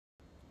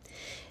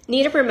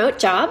Need a remote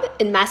job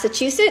in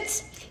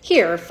Massachusetts?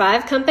 Here are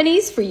 5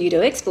 companies for you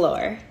to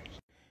explore.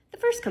 The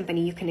first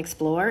company you can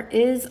explore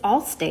is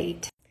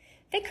Allstate.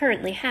 They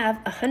currently have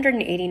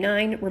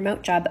 189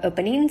 remote job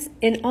openings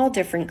in all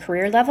different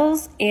career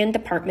levels and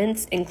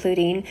departments,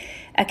 including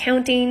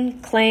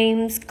accounting,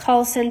 claims,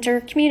 call center,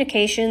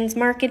 communications,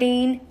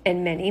 marketing,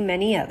 and many,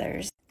 many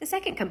others. The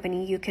second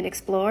company you can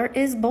explore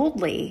is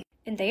Boldly,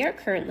 and they are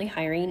currently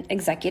hiring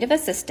executive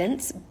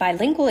assistants,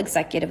 bilingual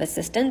executive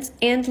assistants,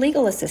 and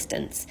legal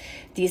assistants.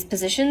 These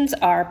positions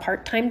are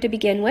part-time to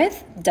begin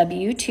with,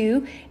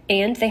 W-2,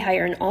 and they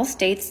hire in all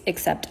states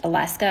except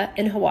Alaska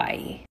and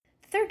Hawaii.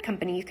 The third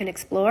company you can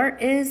explore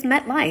is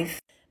MetLife.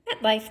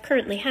 MetLife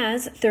currently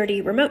has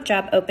 30 remote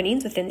job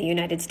openings within the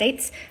United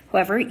States.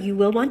 However, you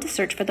will want to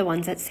search for the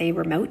ones that say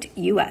Remote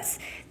US.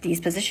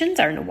 These positions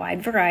are in a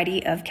wide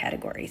variety of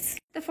categories.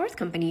 The fourth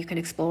company you can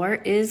explore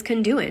is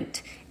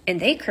Conduent, and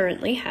they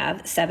currently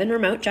have 7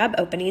 remote job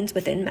openings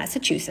within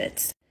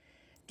Massachusetts.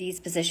 These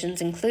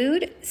positions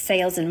include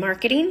sales and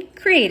marketing,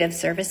 creative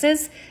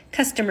services,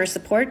 customer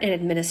support and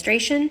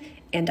administration,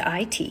 and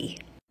IT.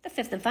 The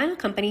fifth and final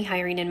company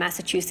hiring in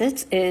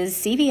Massachusetts is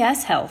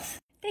CVS Health.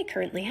 They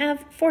currently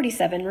have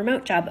 47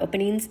 remote job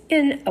openings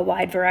in a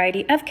wide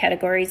variety of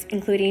categories,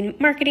 including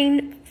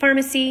marketing,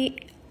 pharmacy,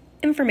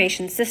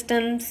 information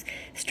systems,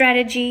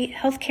 strategy,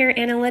 healthcare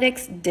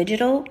analytics,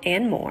 digital,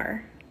 and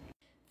more.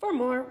 For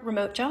more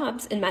remote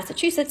jobs in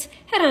Massachusetts,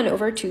 head on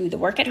over to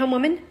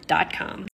theworkathomewoman.com.